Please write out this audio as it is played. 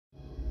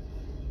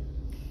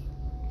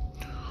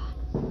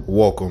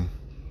Welcome,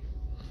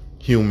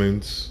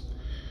 humans,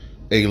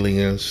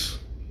 aliens,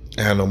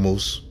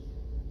 animals,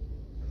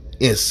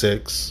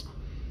 insects,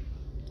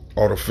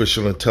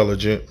 artificial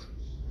intelligent,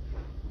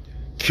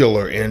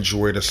 killer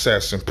android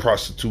assassin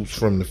prostitutes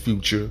from the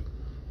future,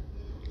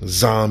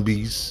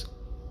 zombies,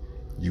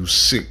 you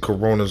sick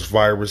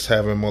coronavirus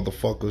having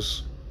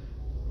motherfuckers,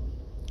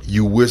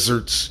 you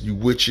wizards, you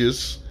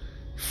witches,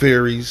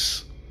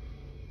 fairies,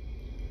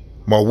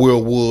 my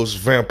werewolves,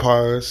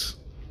 vampires,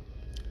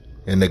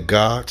 and the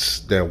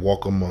gods that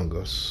walk among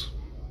us.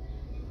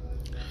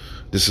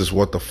 This is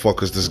What the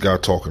Fuck Is This Guy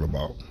Talking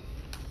About?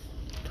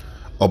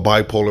 A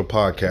bipolar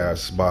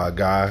podcast by a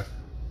guy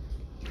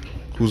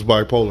who's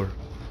bipolar.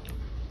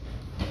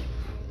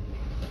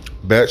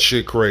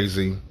 Batshit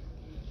crazy,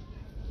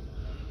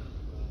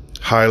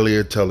 highly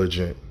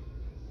intelligent,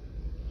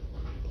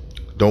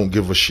 don't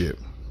give a shit.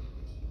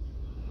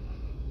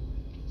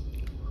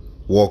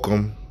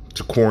 Welcome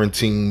to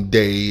Quarantine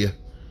Day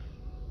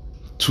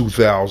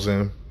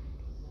 2000.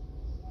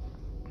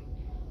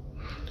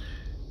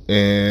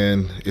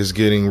 And it's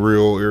getting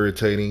real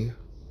irritating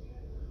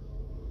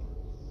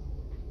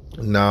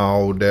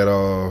now that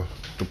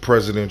the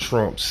President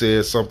Trump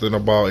said something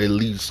about at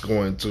least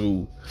going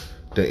to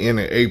the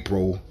end of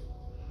April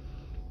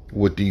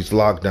with these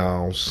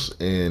lockdowns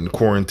and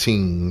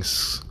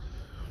quarantines.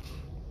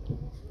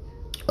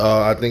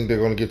 I think they're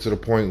going to get to the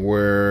point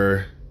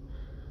where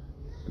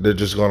they're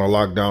just going to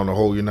lock down the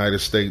whole United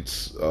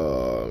States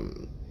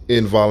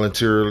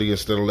involuntarily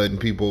instead of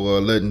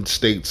letting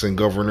states and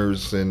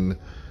governors and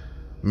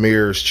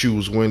mayors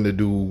choose when to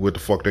do what the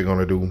fuck they're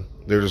gonna do.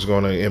 They're just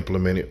gonna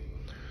implement it.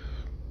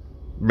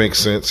 Makes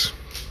sense.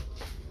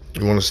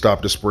 You want to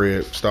stop the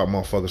spread, stop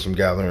motherfuckers from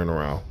gathering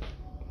around.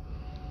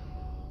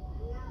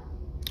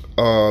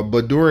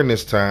 But during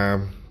this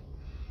time,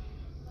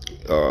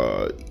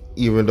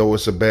 even though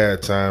it's a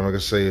bad time, like I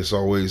say, it's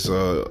always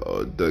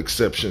the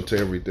exception to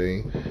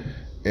everything,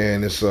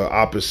 and it's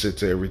opposite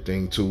to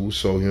everything too.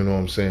 So you know what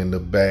I'm saying. The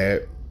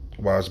bad,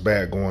 while it's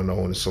bad going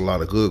on, it's a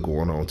lot of good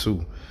going on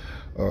too.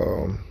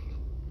 A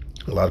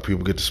lot of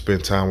people get to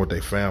spend time with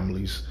their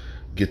families,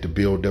 get to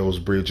build those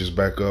bridges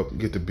back up,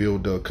 get to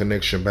build a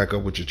connection back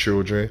up with your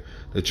children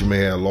that you may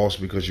have lost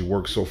because you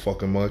work so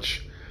fucking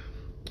much.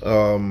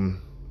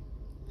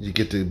 You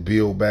get to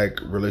build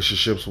back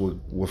relationships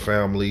with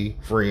family,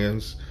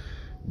 friends,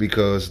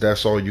 because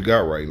that's all you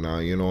got right now.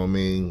 You know what I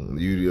mean?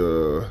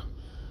 You're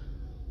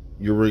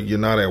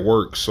not at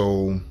work,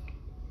 so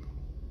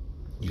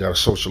you got to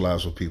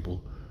socialize with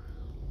people.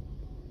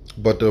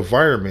 But the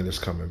environment is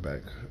coming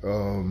back.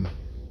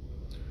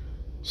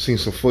 Seen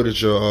some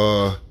footage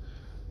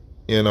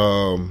in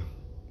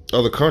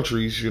other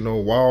countries,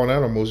 wild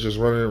animals just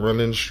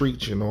running the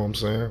streets, you know what I'm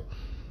saying?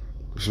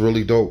 It's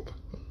really dope.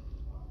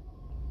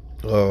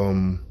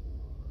 Even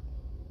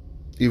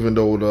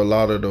though a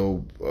lot of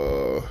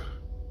the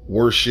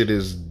worst shit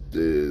is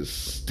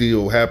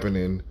still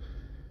happening,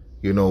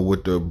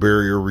 with the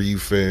barrier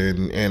reef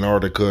and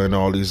Antarctica and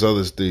all these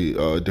other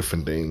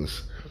different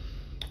things.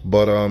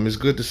 But it's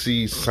good to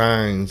see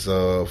signs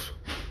of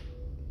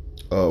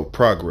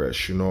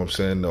progress. You know what I'm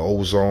saying? The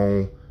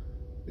ozone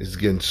is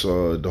getting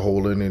the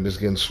hole in it is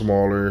getting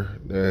smaller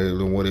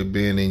than what it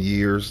been in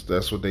years.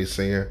 That's what they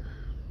saying.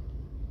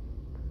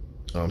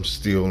 I'm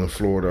still in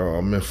Florida.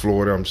 I'm in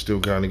Florida. I'm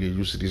still kind of get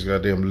used to these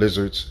goddamn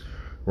lizards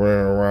running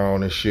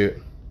around and shit.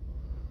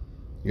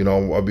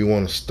 I'll be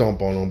wanting to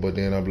stomp on them, but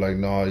then I'm like,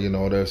 nah,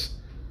 that's,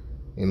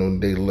 they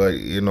like,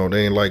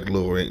 they ain't like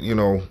little, you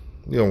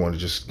don't want to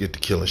just get to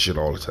killing shit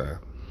all the time.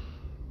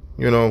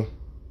 You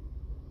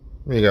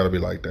ain't got to be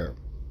like that.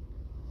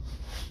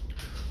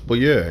 But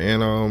yeah,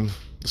 and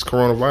this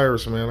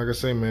coronavirus, man, like I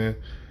say, man,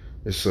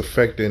 it's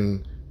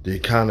affecting the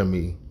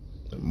economy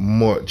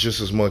just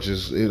as much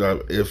as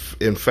if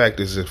in fact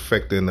it's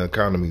affecting the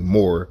economy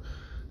more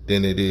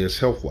than it is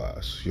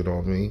health-wise. You know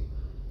what I mean?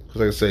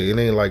 Because like I say, it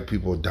ain't like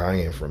people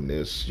dying from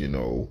this,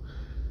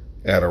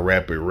 at a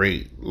rapid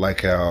rate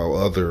like how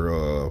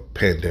other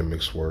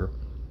pandemics were.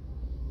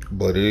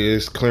 But it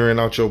is clearing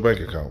out your bank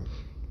account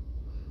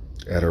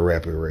at a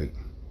rapid rate.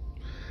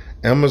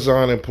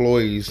 Amazon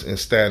employees in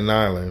Staten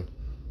Island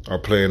are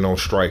planning on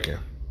striking.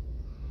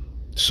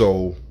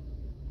 So,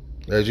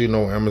 as you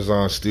know,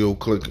 Amazon still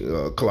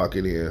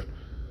clocking in,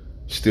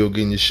 still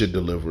getting your shit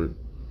delivered.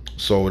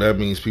 So that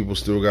means people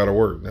still got to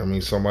work. That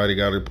means somebody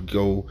got to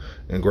go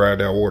and grab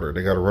that order.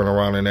 They got to run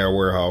around in that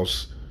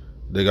warehouse.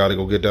 They got to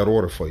go get that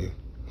order for you.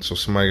 So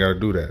somebody got to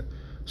do that.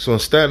 So in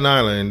Staten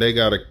Island, they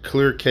got a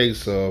clear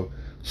case of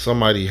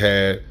somebody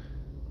had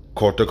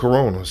caught the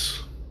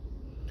coronas.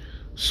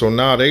 So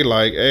now they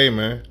like, hey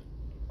man,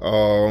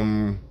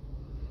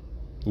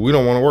 we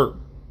don't want to work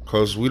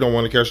because we don't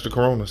want to catch the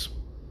coronas.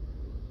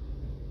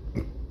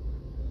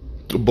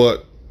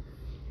 But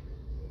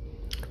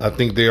I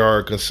think they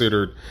are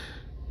considered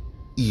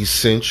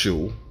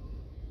essential.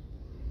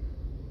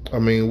 I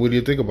mean, what do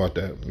you think about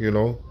that?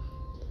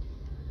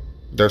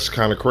 That's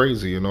kind of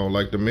crazy,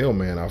 like the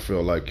mailman. I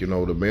feel like, the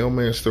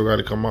mailman still got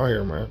to come out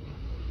here, man.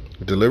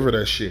 Deliver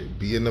that shit.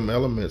 Be in them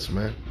elements,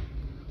 man.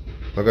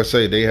 like I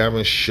say, they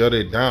haven't shut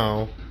it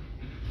down,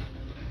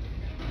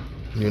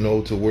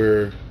 to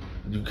where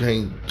you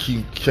can't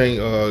keep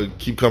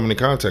coming in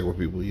contact with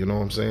people. You know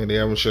what I'm saying? They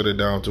haven't shut it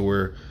down to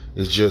where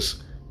it's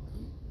just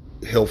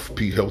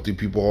healthy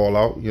people all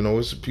out.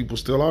 It's people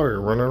still out here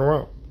running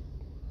around.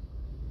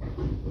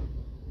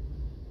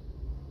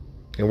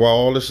 And while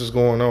all this is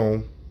going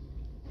on,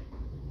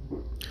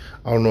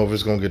 I don't know if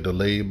it's going to get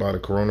delayed by the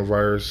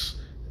coronavirus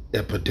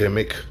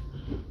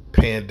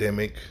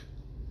pandemic.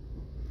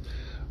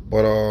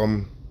 But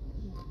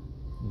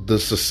the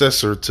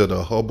successor to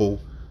the Hubble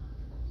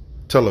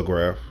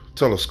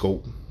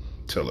telescope,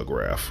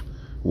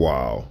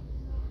 wow,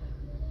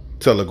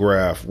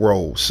 telegraph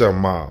roll 7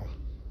 mile.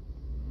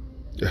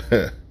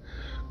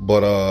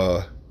 But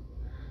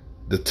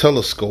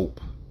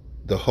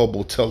the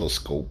Hubble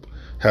telescope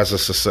has a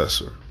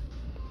successor.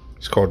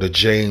 It's called the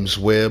James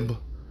Webb.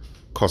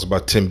 Costs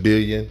about $10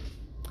 billion,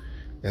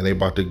 and they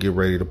about to get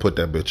ready to put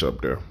that bitch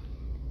up there.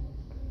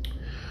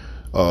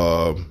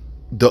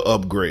 The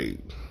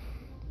upgrade,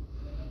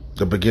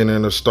 the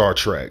beginning of Star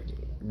Trek.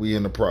 We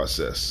in the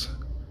process,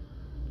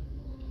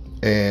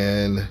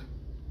 and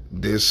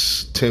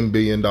this $10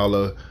 billion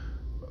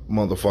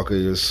motherfucker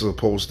is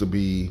supposed to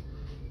be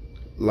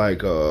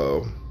like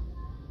a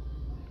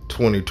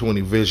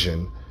 2020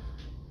 vision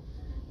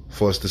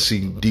for us to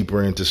see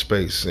deeper into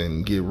space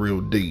and get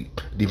real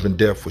deep in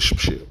depth with some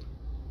shit.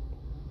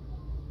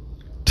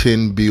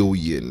 $10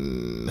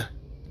 billion.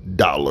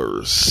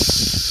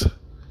 That's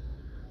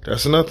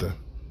nothing.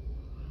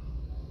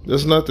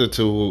 That's nothing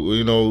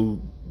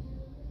to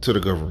to the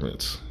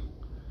governments,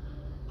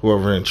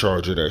 whoever in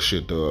charge of that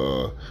shit.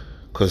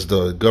 Because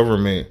the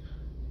government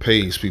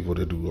pays people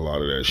to do a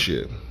lot of that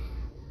shit.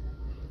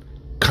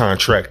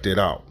 Contract it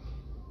out.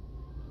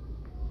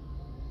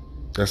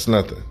 That's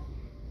nothing.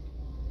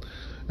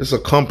 It's a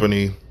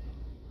company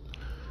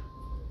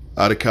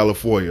out of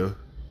California.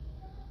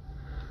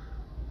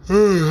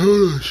 Hold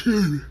on,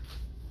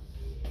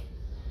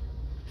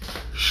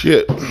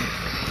 shit.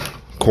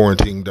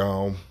 Quarantine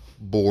down,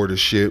 bored as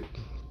shit.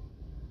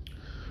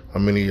 How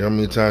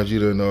many times you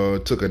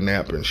done took a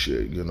nap and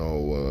shit?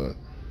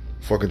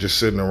 Fucking just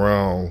sitting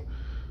around,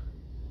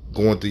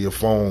 going through your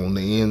phone,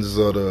 the ends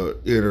of the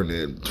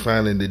internet,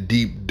 finding the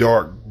deep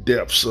dark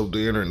depths of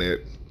the internet,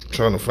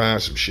 trying to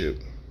find some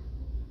shit.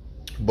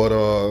 But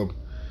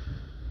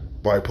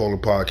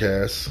Bipolar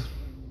Podcast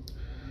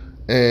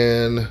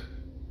and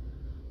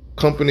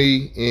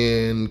company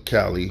in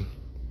Cali,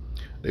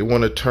 they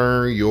want to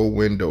turn your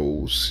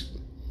windows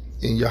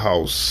in your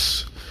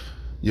house,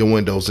 your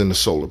windows into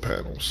solar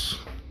panels.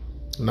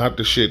 Not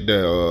the shit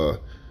that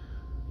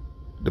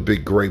the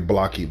big gray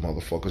blocky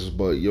motherfuckers,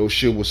 but your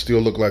shit will still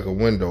look like a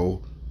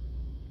window,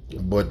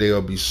 but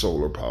they'll be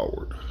solar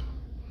powered.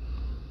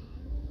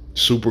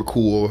 Super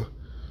cool,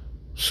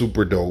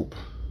 super dope.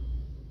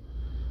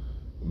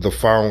 The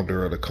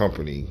founder of the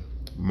company,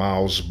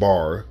 Miles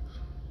Barr,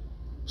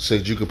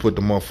 said you could put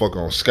the motherfucker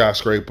on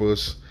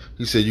skyscrapers.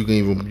 He said you can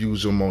even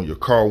use them on your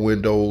car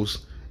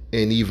windows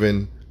and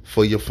even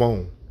for your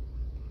phone.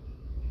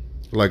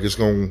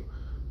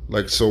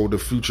 So the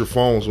future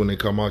phones, when they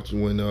come out,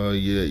 when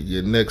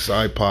your next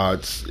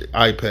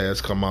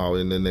iPads come out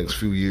in the next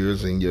few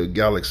years, and your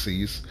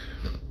Galaxies,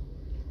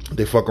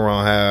 they fuck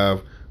around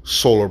have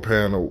solar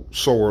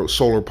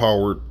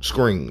powered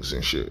screens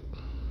and shit.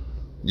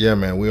 Yeah,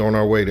 man, we on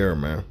our way there,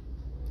 man.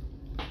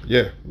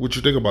 Yeah, what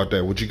you think about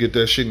that? Would you get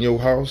that shit in your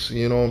house?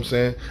 You know what I'm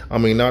saying? I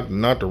mean,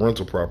 not the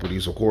rental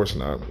properties, of course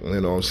not.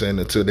 You know what I'm saying?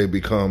 Until they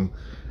become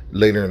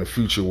later in the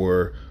future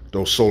where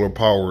those solar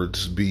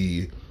powers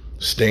be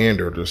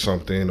standard or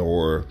something,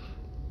 or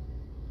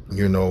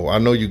I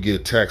know you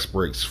get tax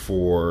breaks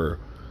for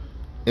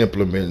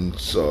implementing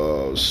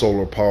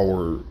solar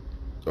power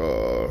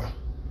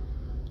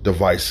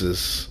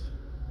devices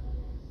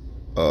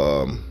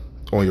on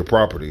your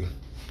property,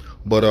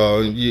 but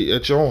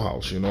at your own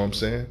house, you know what I'm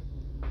saying?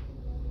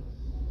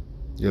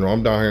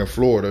 I'm down here in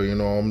Florida.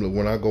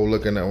 When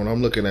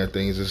I'm looking at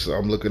things,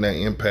 I'm looking at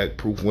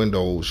impact-proof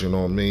windows. You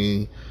know what I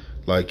mean?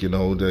 Like,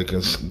 they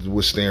can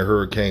withstand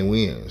hurricane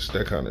winds,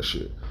 that kind of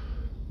shit.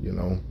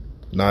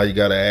 Now you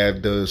got to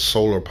add the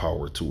solar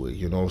power to it.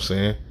 You know what I'm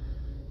saying?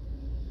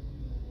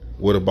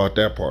 What about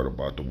that part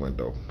about the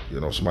window?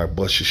 Somebody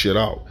bust your shit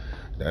out.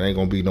 That ain't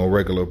gonna be no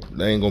regular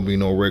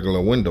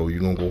window you're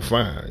gonna go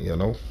find. You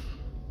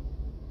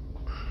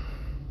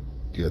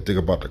gotta think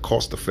about the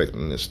cost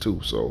effectiveness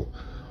too. So,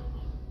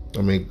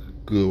 I mean,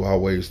 good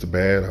outweighs the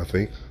bad, I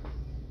think.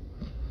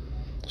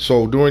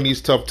 So during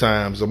these tough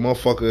times, a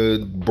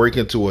motherfucker break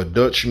into a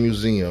Dutch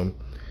museum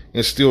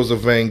and steals a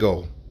Van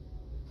Gogh.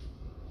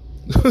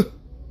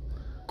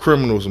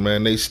 Criminals,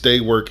 man, they stay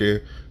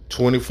working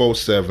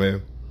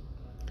 24/7,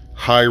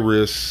 high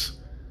risk,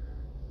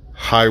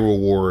 high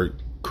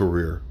reward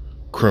career.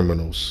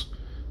 Criminals,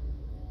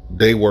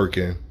 they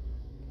working,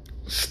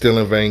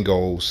 stealing Van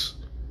Goghs,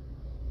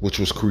 which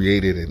was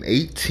created in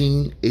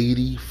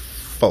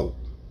 1884.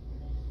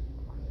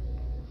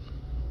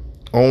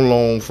 On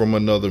loan from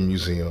another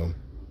museum.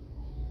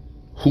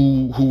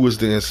 Who was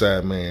the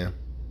inside man?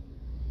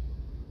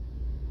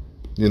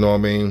 You know what I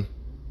mean?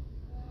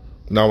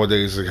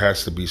 Nowadays, it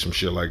has to be some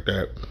shit like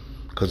that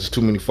because there's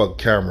too many fucking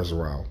cameras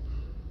around.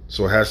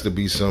 So it has to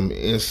be some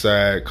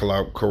inside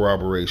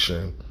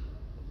corroboration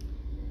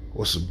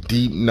or some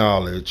deep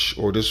knowledge,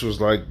 or this was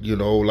like, you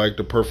know, like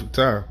the perfect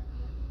time.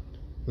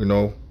 You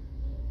know,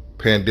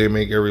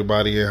 pandemic,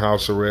 everybody in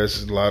house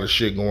arrest, a lot of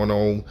shit going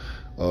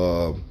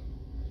on.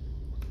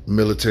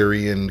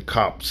 Military and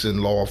cops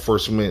and law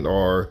enforcement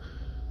are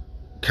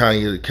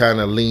kind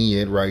of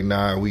lenient right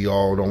now. We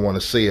all don't want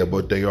to say it,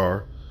 but they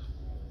are.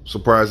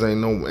 Surprised ain't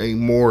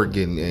more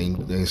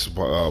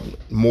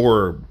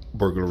more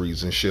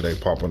burglaries and shit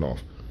ain't popping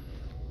off.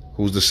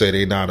 Who's to say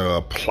they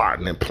not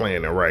plotting and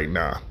planning right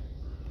now?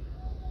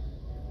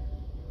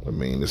 I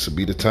mean, this would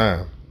be the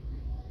time.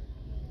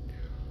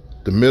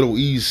 The Middle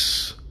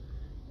East,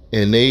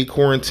 and they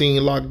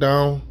quarantine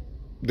lockdown,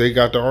 they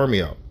got the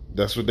army out.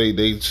 That's what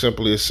they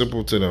simply, it's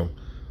simple to them.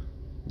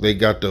 They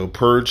got the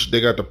purge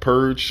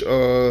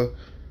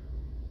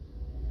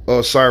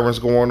sirens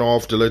going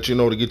off to let you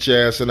know to get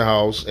your ass in the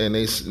house, and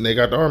they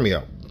got the army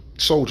out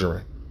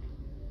soldiering.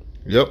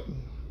 Yep.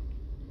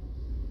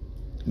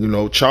 You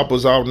know,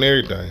 choppers out and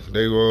everything.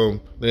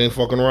 They ain't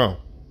fucking around.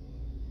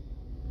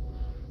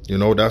 You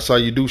know, that's how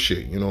you do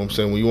shit. You know what I'm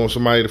saying? When you want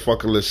somebody to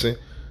fucking listen,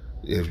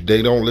 if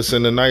they don't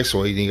listen the nice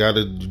way, you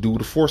gotta do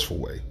the forceful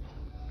way.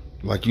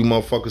 Like you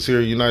motherfuckers here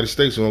in the United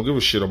States who don't give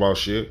a shit about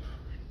shit,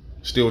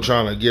 still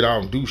trying to get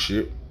out and do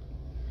shit.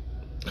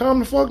 Calm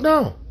the fuck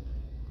down.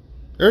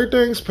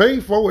 Everything's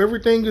paid for.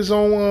 Everything is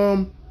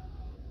on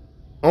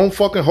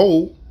fucking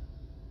hold.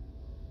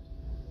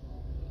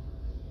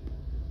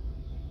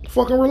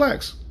 Fucking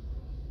relax.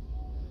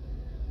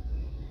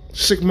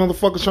 Sick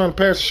motherfuckers trying to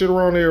pass shit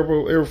around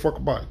every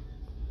fucking body.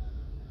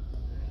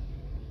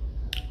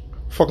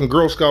 Fucking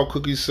Girl Scout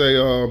cookies say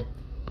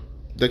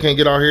they can't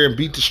get out here and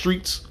beat the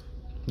streets.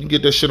 You can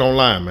get that shit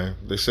online, man.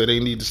 They say they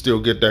need to still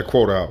get that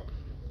quota out.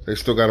 They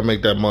still got to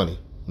make that money.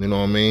 You know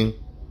what I mean?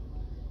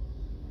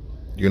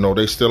 You know,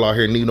 they still out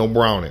here Nino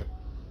Browning.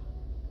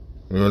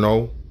 You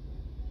know?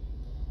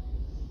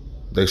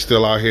 They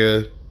still out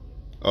here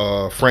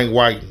Frank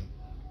White.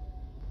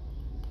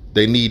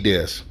 They need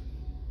this.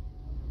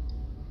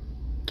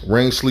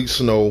 Rain, sleet,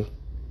 snow.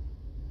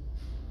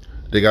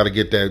 They got to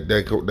get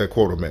that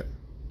quota met.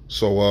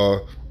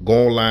 So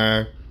go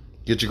online,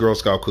 get your Girl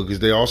Scout cookies.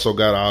 They also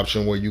got an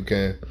option where you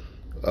can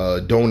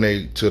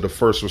donate to the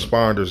first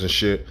responders and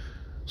shit.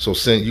 So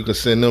you can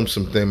send them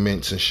some Thin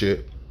Mints and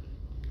shit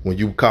when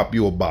you cop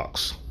you a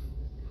box.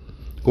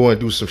 Go and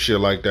do some shit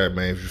like that,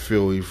 man. If you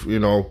feel, you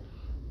know,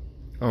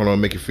 I don't know,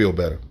 make you feel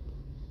better.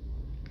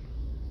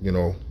 You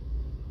know,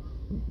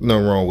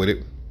 nothing wrong with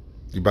it.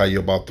 You buy you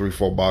about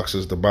 3-4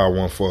 boxes to buy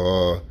one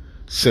for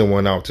send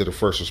one out to the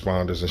first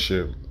responders and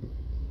shit.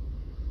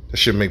 That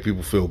shit make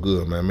people feel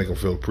good, man. Make them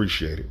feel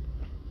appreciated.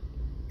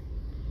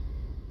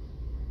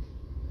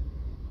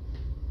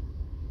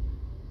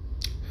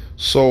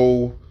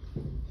 So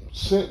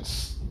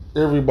since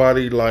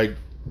everybody like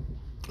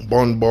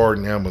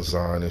bombarding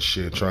Amazon and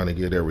shit, trying to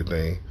get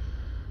everything,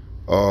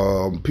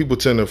 people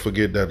tend to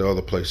forget that the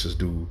other places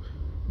do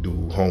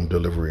home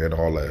delivery and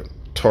all that.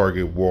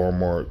 Target,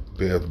 Walmart,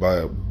 Bed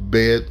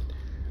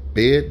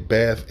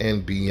Bath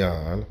and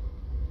Beyond,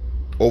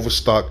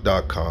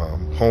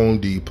 Overstock.com, Home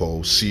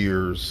Depot,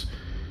 Sears,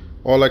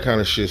 all that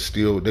kind of shit.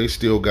 They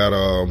still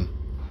got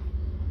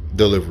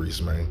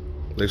deliveries, man.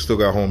 They still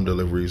got home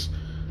deliveries.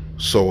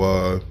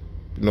 So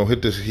you know,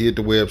 hit the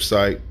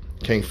website.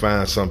 Can't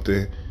find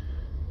something,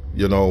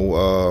 you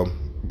know,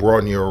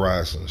 broaden your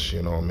horizons.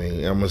 You know what I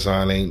mean?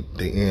 Amazon ain't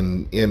the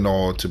end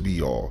all to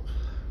be all.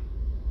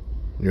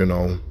 You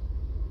know,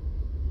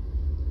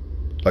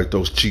 like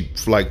those cheap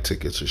flight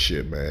tickets and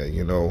shit, man.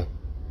 You know,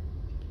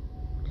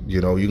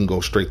 you can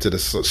go straight to the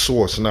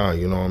source now.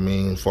 You know what I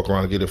mean? Fuck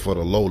around and get it for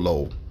the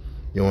low.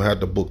 You don't have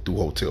to book through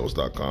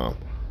hotels.com.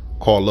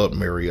 Call up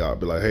Marriott,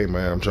 be like, hey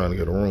man, I'm trying to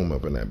get a room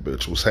up in that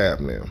bitch. What's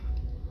happening?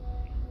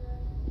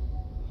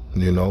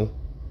 You know,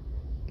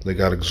 they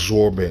got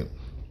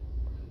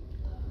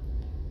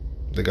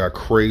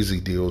crazy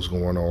deals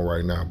going on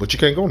right now, but you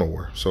can't go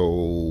nowhere.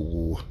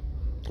 So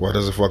why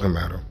does it fucking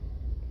matter?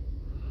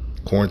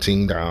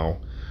 Quarantine down.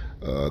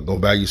 Go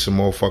buy you some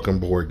more fucking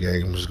board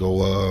games.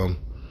 Go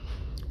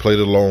play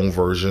the long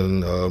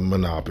version of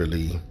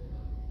Monopoly.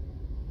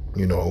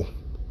 You know,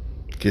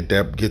 get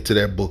to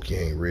that book you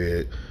ain't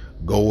read.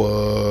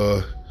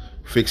 Go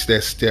fix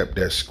that step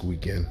that's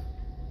squeaking.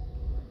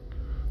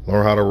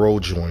 Learn how to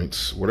roll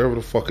joints. Whatever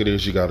the fuck it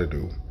is you gotta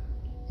do.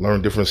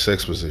 Learn different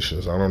sex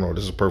positions. I don't know.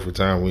 This is a perfect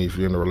time if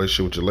you're in a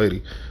relationship with your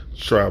lady,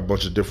 try a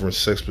bunch of different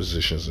sex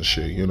positions and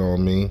shit. You know what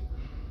I mean?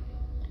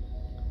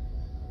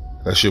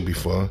 That should be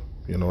fun.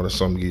 You know, that's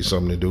something to give you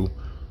something to do.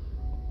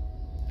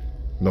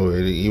 No,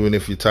 even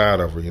if you're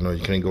tired of her, you know,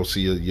 you can't go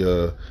see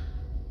your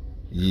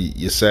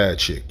side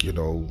chick. You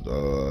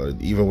know,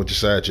 even with your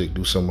side chick,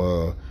 do some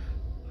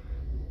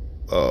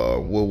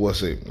what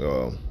was it?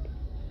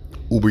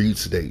 Uber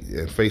Eats date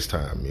and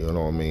FaceTime. You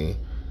know what I mean?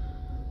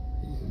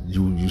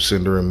 You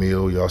send her a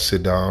meal, y'all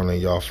sit down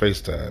and y'all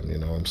FaceTime. You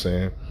know what I'm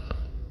saying?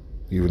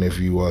 Even if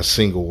you are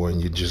single and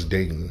you're just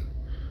dating,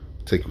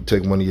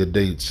 take one of your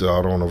dates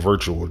out on a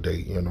virtual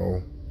date.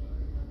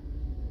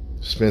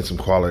 Spend some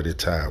quality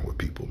time with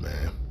people,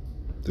 man.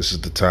 This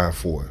is the time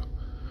for it.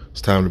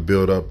 It's time to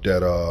build up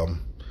that.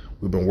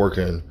 We've been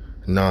working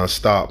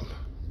nonstop,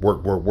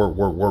 work.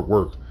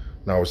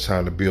 Now it's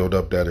time to build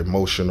up that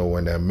emotional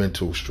and that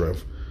mental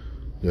strength.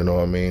 You know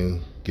what I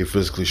mean? Get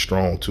physically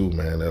strong too,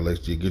 man. That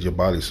lets you get your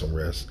body some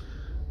rest.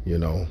 You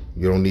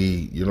don't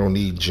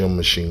need gym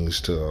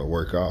machines to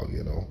work out.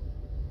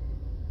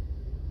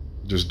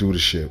 Just do the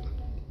shit.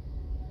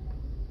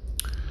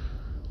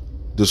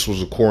 This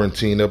was a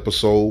quarantine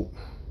episode.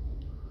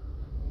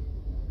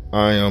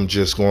 I am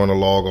just going to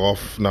log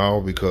off now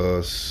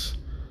because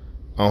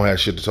I don't have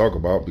shit to talk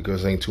about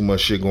because ain't too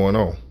much shit going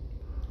on.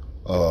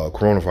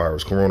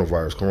 Coronavirus.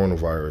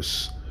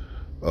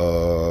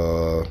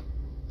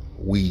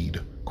 Weed.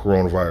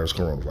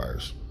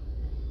 Coronavirus.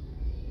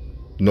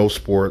 No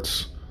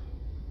sports.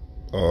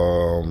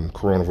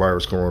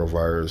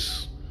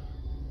 Coronavirus.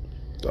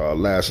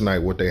 Last night,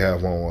 what they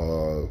have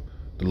on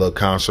the little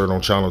concert on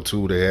Channel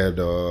 2, they had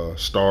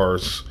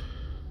stars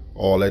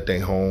all at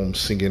their home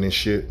singing and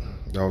shit.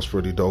 That was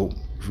pretty dope.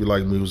 If you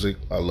like music,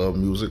 I love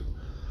music.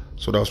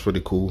 So that was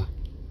pretty cool.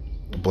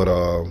 But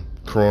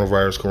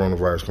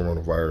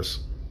coronavirus.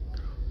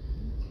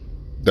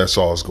 That's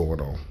all that's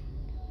going on.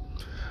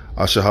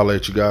 I should holler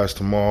at you guys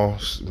tomorrow.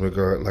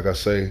 Like I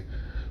say,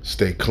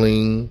 stay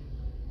clean,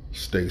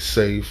 stay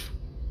safe,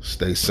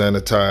 stay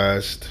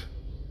sanitized.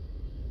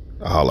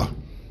 Holla.